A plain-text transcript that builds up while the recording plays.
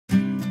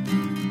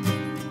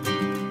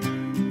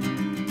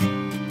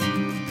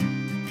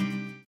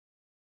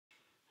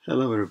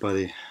Hello,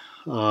 everybody.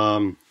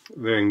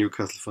 Wearing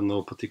Newcastle for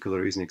no particular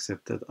reason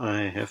except that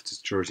I have this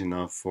jersey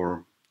now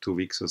for 2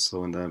 weeks or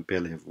so, and I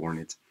barely have worn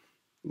it.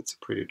 It's a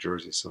pretty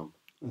jersey, so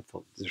I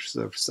thought it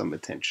deserves some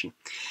attention.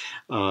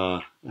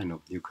 I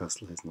know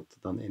Newcastle has not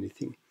done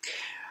anything.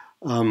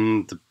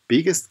 The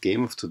biggest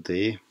game of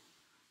today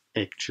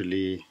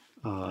actually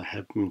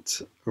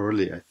happened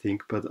early, I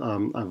think, but I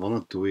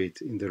want to do it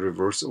in the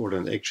reverse order,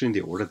 and actually in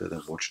the order that I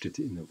watched it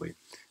in a way.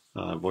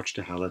 Watch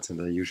the highlights,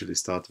 and I usually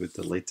start with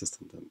the latest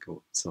and then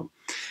go. So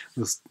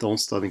we don't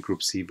start in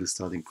Group C, we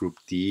start in Group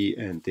D,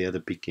 and there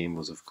the big game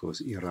was, of course,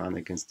 Iran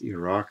against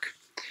Iraq,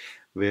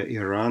 where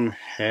Iran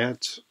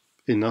had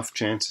enough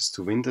chances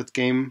to win that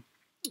game.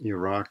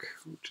 Iraq,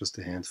 just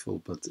a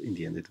handful, but in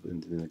the end it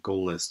ended in a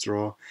goalless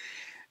draw,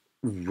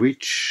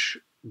 which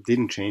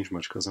didn't change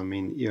much because I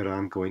mean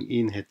Iran going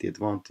in had the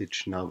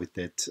advantage. Now with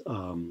that,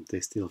 they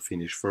still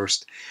finish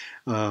first.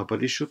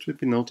 But it should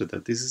be noted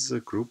that this is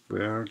a group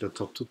where the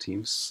top two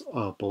teams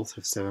both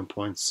have 7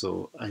 points.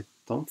 So I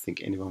don't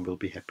think anyone will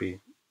be happy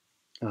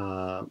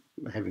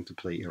having to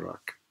play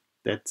Iraq.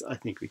 That I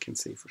think we can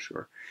say for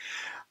sure.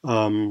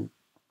 In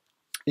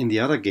the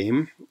other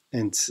game,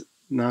 and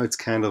now it's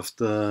kind of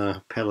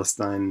the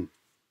Palestine.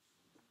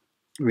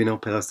 We know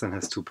Palestine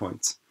has 2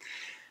 points.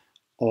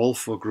 All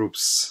four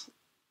groups,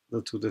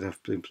 the two that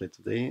have been played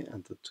today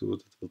and the two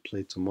that will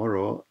play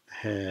tomorrow,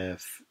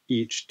 have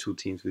each two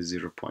teams with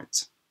 0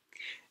 points.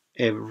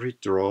 Every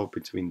draw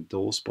between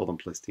those bottom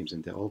place teams,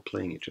 and they're all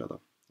playing each other,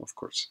 of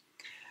course.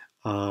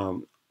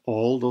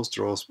 All those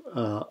draws,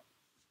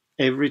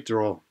 every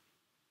draw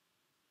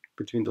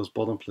between those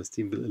bottom place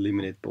teams will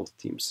eliminate both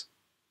teams.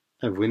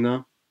 A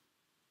winner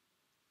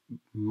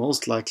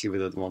most likely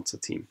will advance a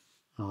team.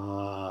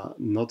 Not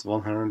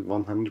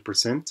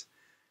 100%,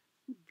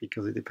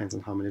 because it depends on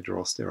how many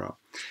draws there are.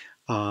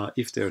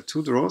 If there are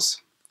two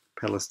draws,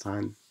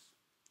 Palestine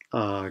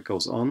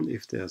goes on.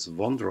 If there's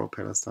one draw,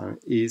 Palestine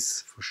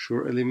is for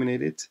sure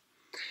eliminated.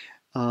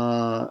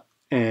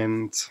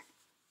 And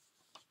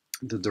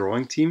the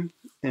drawing team.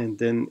 And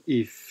then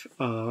if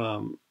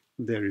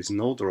there is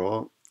no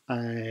draw,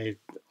 I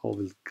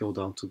will go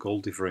down to goal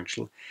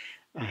differential.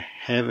 I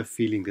have a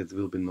feeling that it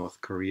will be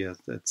North Korea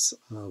that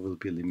will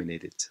be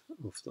eliminated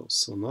of those.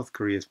 So North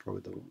Korea is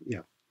probably the one.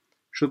 Yeah,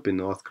 should be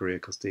North Korea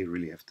because they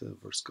really have the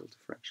worst goal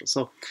differential.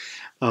 So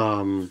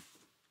and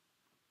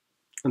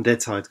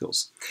that's how it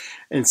goes.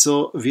 And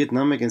so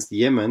Vietnam against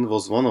Yemen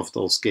was one of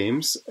those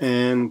games,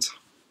 and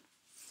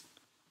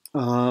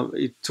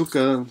it took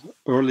an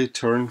early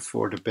turn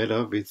for the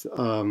better with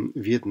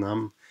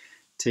Vietnam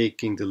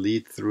taking the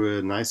lead through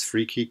a nice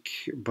free kick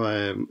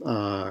by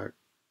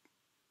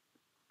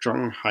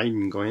Jung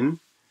Hae-Nguyen.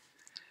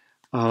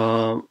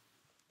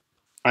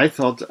 I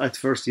thought at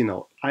first,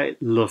 I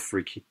love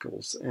free kick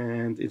goals,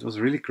 and it was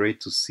really great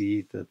to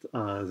see that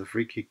the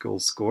free kick goal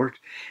scored,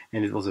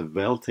 and it was a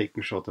well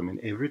taken shot. I mean,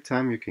 every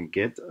time you can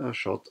get a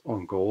shot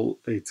on goal,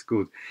 it's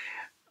good.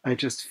 I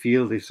just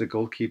feel if the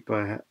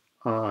goalkeeper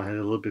had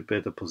a little bit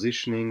better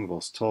positioning,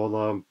 was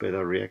taller,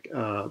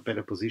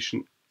 better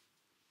position,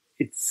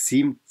 it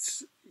seemed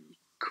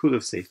could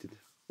have saved it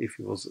if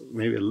he was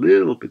maybe a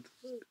little bit,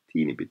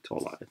 teeny bit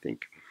taller, I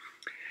think.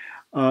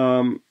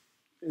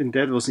 And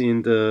that was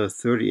in the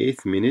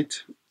 38th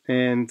minute.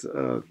 And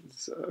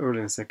early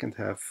in the second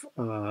half,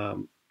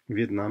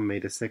 Vietnam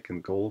made a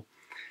second goal,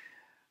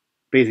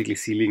 basically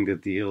sealing the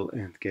deal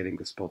and getting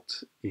the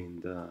spot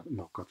in the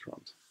knockout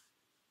round.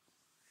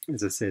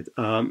 As I said,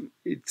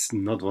 it's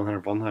not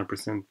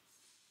 100%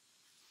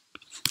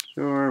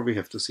 sure. We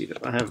have to see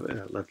that. I have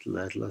let's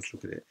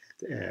look at it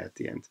at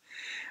the end.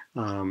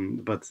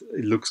 But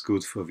it looks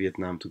good for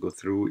Vietnam to go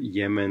through.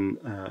 Yemen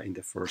in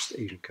the first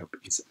Asian Cup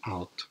is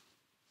out.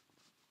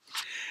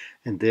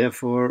 And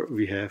therefore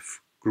we have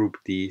Group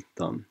D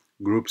done.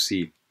 Group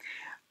C.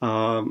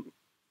 I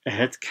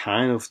had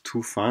kind of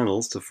two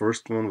finals. The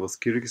first one was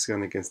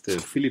Kyrgyzstan against the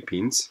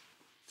Philippines,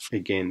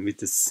 again with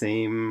the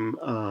same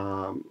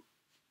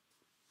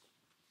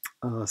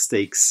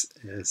stakes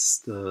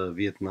as the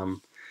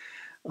Vietnam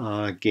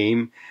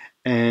game,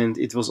 and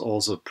it was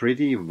also a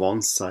pretty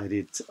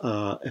one-sided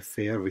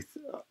affair.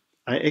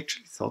 I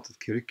actually thought that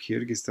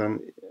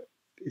Kyrgyzstan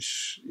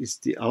is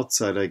the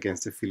outsider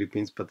against the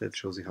Philippines, but that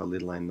shows you how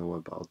little I know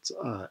about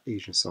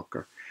Asian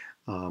soccer.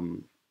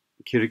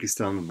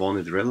 Kyrgyzstan won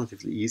it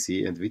relatively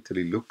easy, and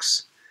Vitaly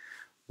Lux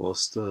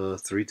was the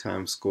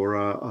three-time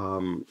scorer,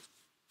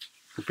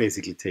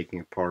 basically taking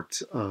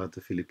apart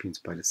the Philippines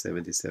by the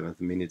 77th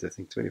minute, I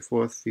think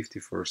 24th,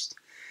 51st.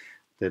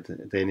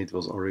 Then it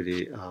was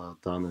already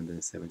done, and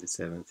then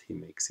 77th he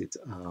makes it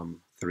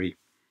 3.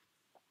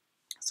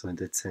 So in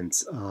that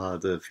sense,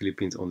 the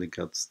Philippines only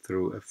got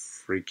through a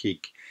free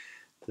kick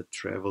that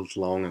traveled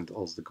long, and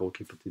also the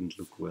goalkeeper didn't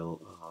look well,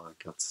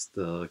 got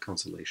the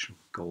consolation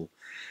goal.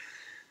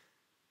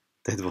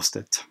 That was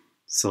that.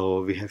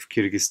 So we have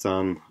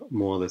Kyrgyzstan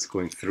more or less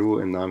going through,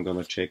 and now I'm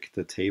gonna check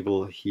the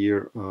table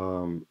here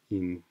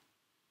in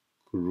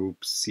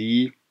Group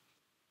C.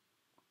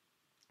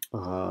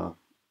 Have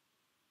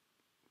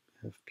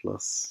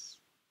plus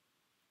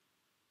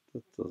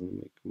That doesn't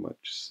make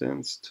much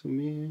sense to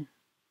me.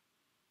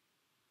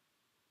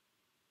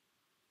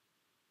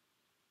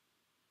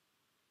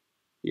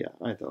 Yeah,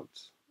 I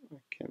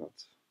cannot.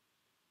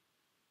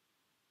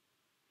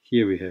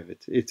 Here we have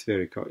it.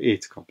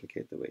 It's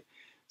complicated the way.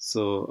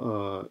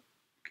 So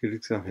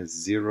Kyrgyzstan has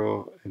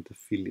 0 and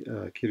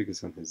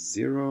Kyrgyzstan has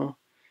 0.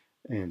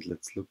 And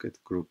let's look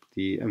at Group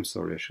D. I'm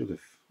sorry, I should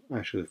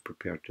have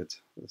prepared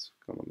that. That's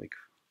gonna make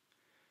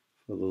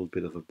a little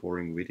bit of a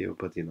boring video,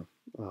 but you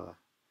know,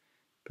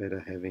 better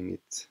having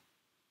it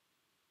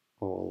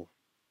all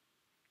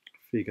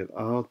figured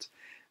out.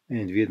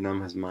 And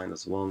Vietnam has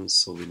 -1,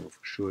 so we know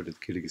for sure that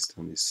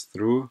Kyrgyzstan is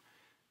through.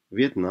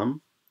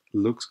 Vietnam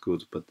looks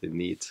good, but they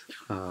need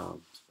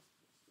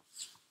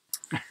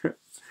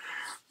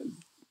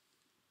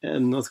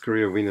North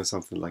Korea win or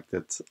something like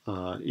that,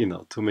 you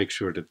know, to make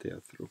sure that they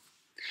are through.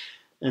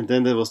 And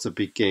then there was the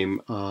big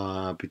game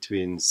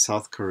between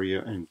South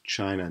Korea and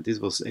China. This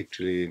was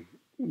actually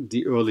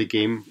the early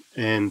game,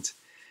 and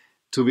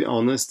to be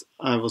honest,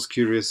 I was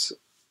curious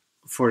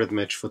for that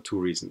match for 2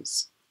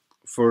 reasons.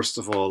 First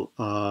of all,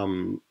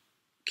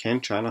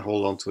 can China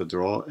hold on to a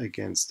draw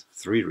against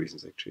 3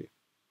 reasons actually?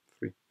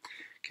 3.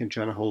 Can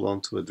China hold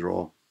on to a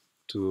draw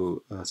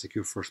to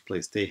secure first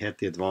place? They had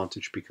the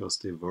advantage because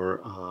they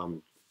were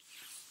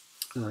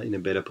in a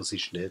better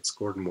position. They had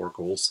scored more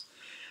goals.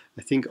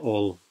 I think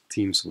all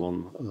teams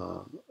won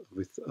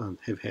with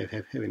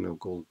having no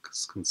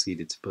goals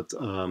conceded, but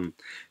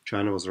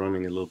China was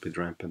running a little bit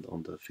rampant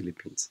on the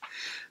Philippines.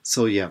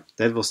 So yeah,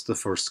 that was the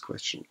first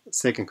question.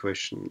 Second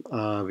question,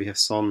 we have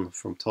Son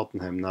from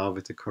Tottenham now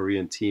with the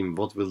Korean team.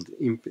 What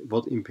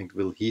impact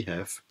will he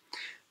have?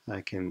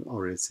 I can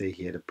already say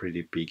he had a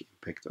pretty big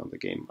impact on the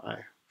game,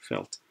 I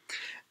felt.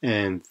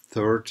 And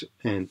third,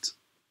 and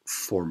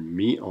for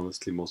me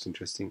honestly most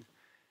interesting,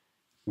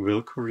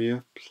 will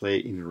Korea play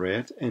in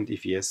red? And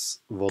if yes,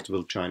 what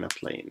will China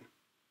play in?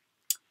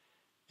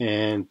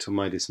 And to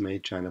my dismay,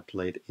 China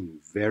played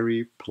in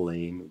very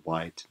plain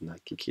white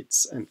Nike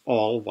kits. An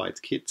all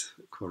white kit.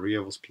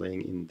 Korea was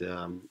playing in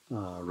the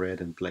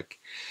red and black.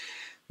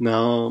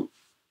 Now,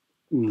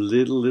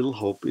 little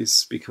hope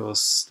is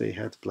because they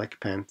had black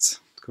pants.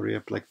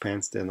 Korea black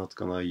pants, they're not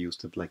gonna use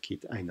the black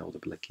kit. I know the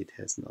black kit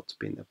has not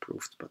been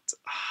approved, but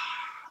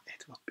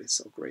it would be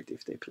so great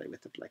if they play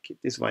with the black kit.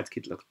 This white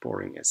kit looks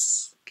boring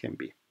as can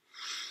be.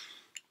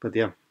 But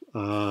yeah,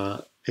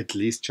 at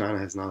least China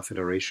has now a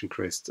federation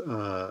crest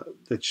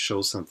that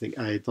shows something.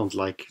 I don't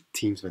like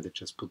teams when they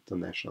just put the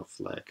national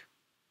flag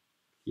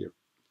here.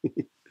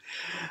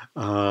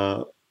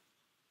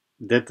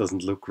 That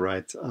doesn't look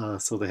right.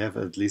 So they have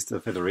at least a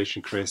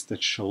federation crest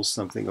that shows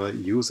something, or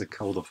use a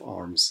coat of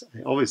arms.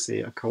 I always say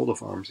a coat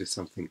of arms is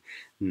something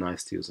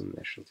nice to use on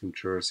national team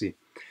jersey,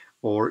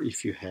 or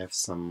if you have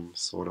some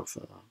sort of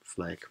a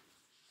flag,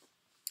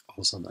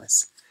 also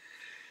nice.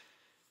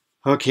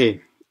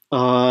 Okay,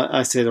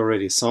 I said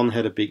already, Son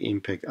had a big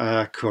impact.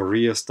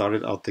 Korea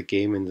started out the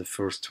game in the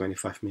first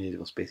 25 minutes. It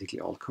was basically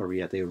all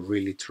Korea. They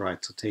really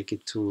tried to take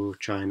it to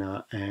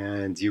China,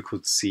 and you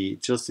could see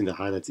just in the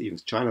highlights, even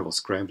China was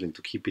scrambling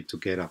to keep it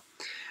together.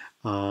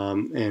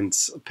 And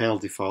a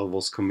penalty foul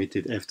was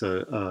committed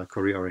after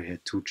Korea already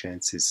had 2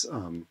 chances.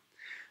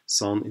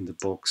 Son in the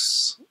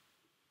box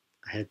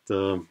had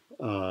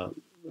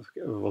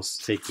was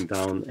taken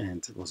down,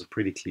 and it was a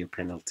pretty clear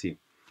penalty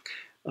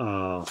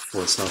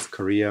for South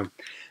Korea.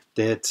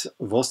 That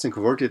was then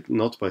converted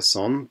not by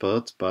Son,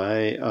 but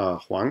by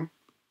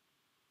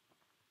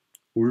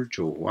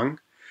Uljo Hwang.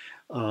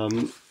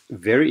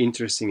 Very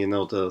interesting, you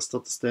know, the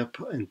stutter step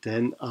and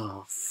then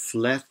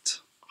flat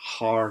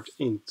hard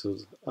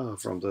into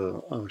from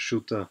the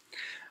shooter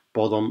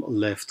bottom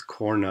left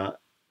corner.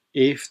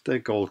 If the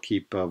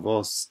goalkeeper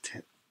was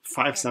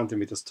 5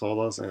 centimeters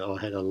taller and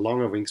had a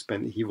longer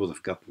wingspan, he would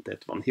have gotten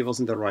that one. He was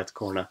in the right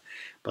corner,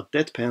 but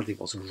that penalty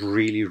was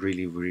really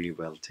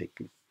well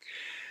taken.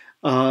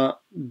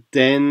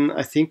 Then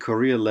I think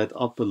Korea led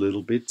up a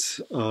little bit.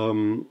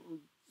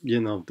 You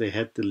know, they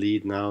had the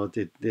lead now.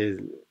 They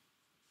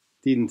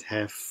didn't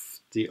have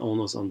the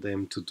onus on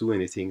them to do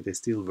anything. They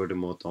still were the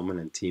more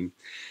dominant team.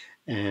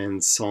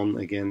 And Son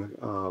again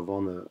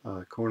won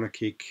a corner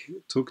kick,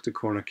 took the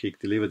corner kick,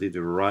 delivered it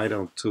right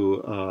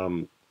onto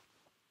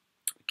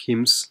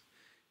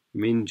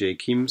Min Jae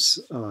Kim's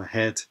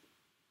head,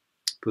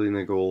 put in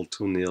a goal,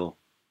 2-0,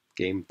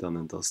 game done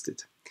and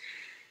dusted.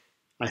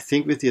 I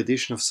think with the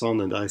addition of Son,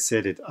 and I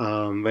said it,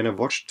 when I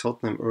watched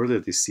Tottenham earlier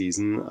this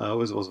season, I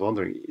always was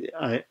wondering,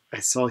 I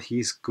saw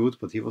he's good,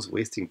 but he was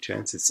wasting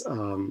chances.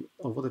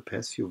 Over the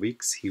past few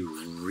weeks, he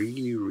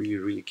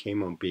really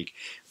came on big.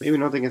 Maybe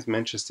not against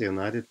Manchester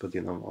United, but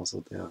you know,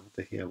 also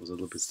the hair was a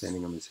little bit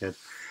standing on his head.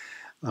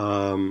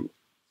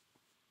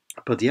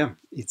 But yeah,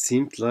 it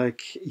seemed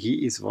like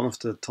he is one of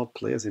the top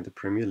players in the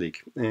Premier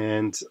League.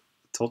 And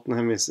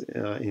Tottenham is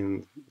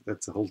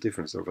that's a whole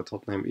different story, but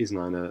Tottenham is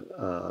now in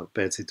a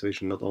bad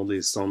situation. Not only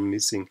is Son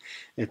missing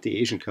at the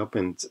Asian Cup,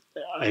 and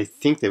I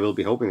think they will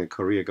be hoping that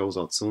Korea goes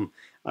out soon.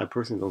 I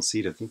personally don't see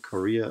it. I think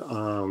Korea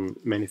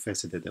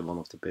manifested that they're one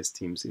of the best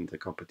teams in the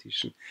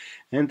competition,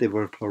 and they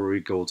will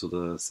probably go to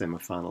the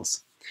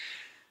semifinals.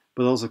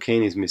 But also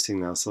Kane is missing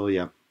now, so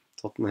yeah,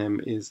 Tottenham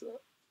is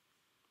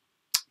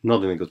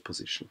not in a good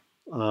position.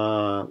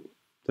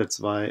 That's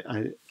why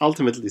I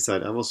ultimately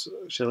decided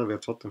shall I wear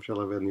Tottenham,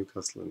 shall I wear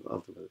Newcastle, and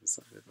ultimately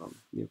decided on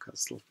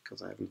Newcastle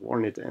because I haven't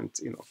worn it, and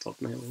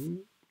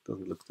Tottenham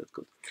doesn't look that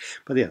good.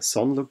 But yeah,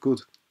 Son looked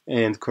good.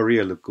 And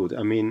Korea looked good.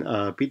 I mean,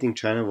 beating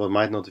China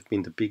might not have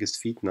been the biggest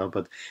feat now,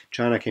 but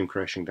China came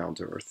crashing down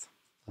to earth.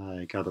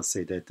 I gotta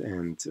say that,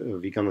 and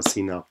we're gonna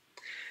see now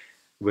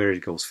where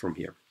it goes from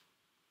here.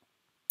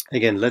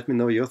 Again, let me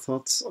know your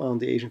thoughts on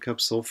the Asian Cup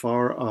so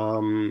far.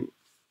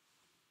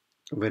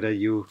 Whether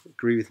you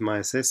agree with my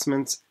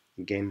assessments.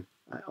 Again,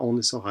 I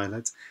only saw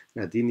highlights,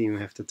 and I didn't even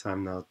have the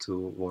time now to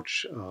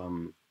watch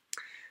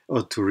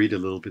or to read a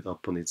little bit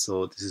up on it.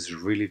 So this is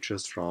really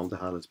just from the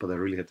highlights, but I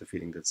really had the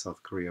feeling that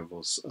South Korea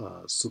was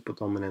super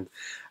dominant.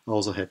 I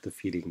also had the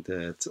feeling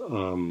that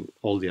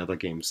all the other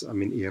games, I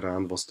mean,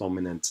 Iran was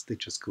dominant, they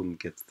just couldn't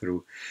get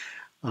through,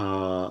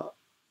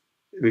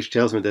 which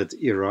tells me that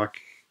Iraq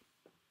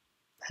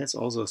has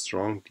also a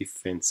strong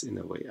defense in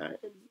a way.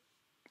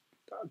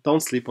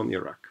 Don't sleep on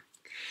Iraq.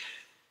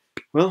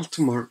 Well,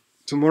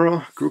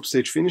 tomorrow group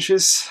stage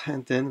finishes,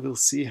 and then we'll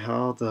see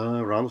how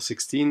the round of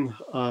 16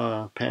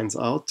 pans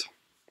out.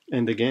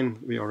 And again,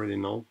 we already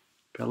know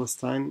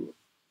Palestine,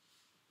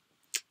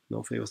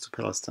 no favors to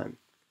Palestine.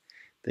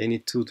 They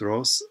need 2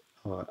 draws.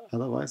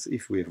 Otherwise,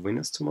 if we have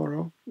winners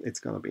tomorrow, it's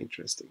gonna be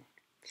interesting.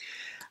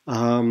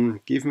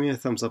 Give me a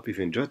thumbs up if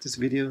you enjoyed this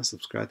video.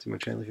 Subscribe to my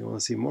channel if you want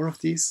to see more of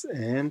these,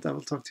 and I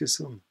will talk to you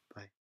soon.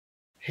 Bye.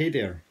 Hey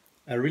there.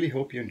 I really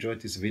hope you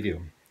enjoyed this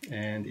video.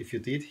 And if you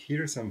did,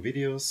 here are some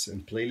videos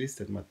and playlists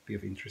that might be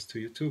of interest to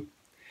you too.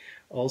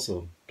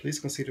 Also, please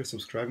consider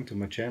subscribing to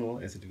my channel,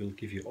 as it will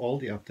give you all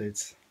the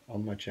updates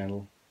on my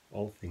channel,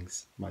 all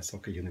things My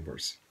Soccer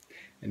Universe.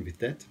 And with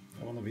that,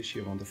 I want to wish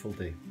you a wonderful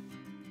day.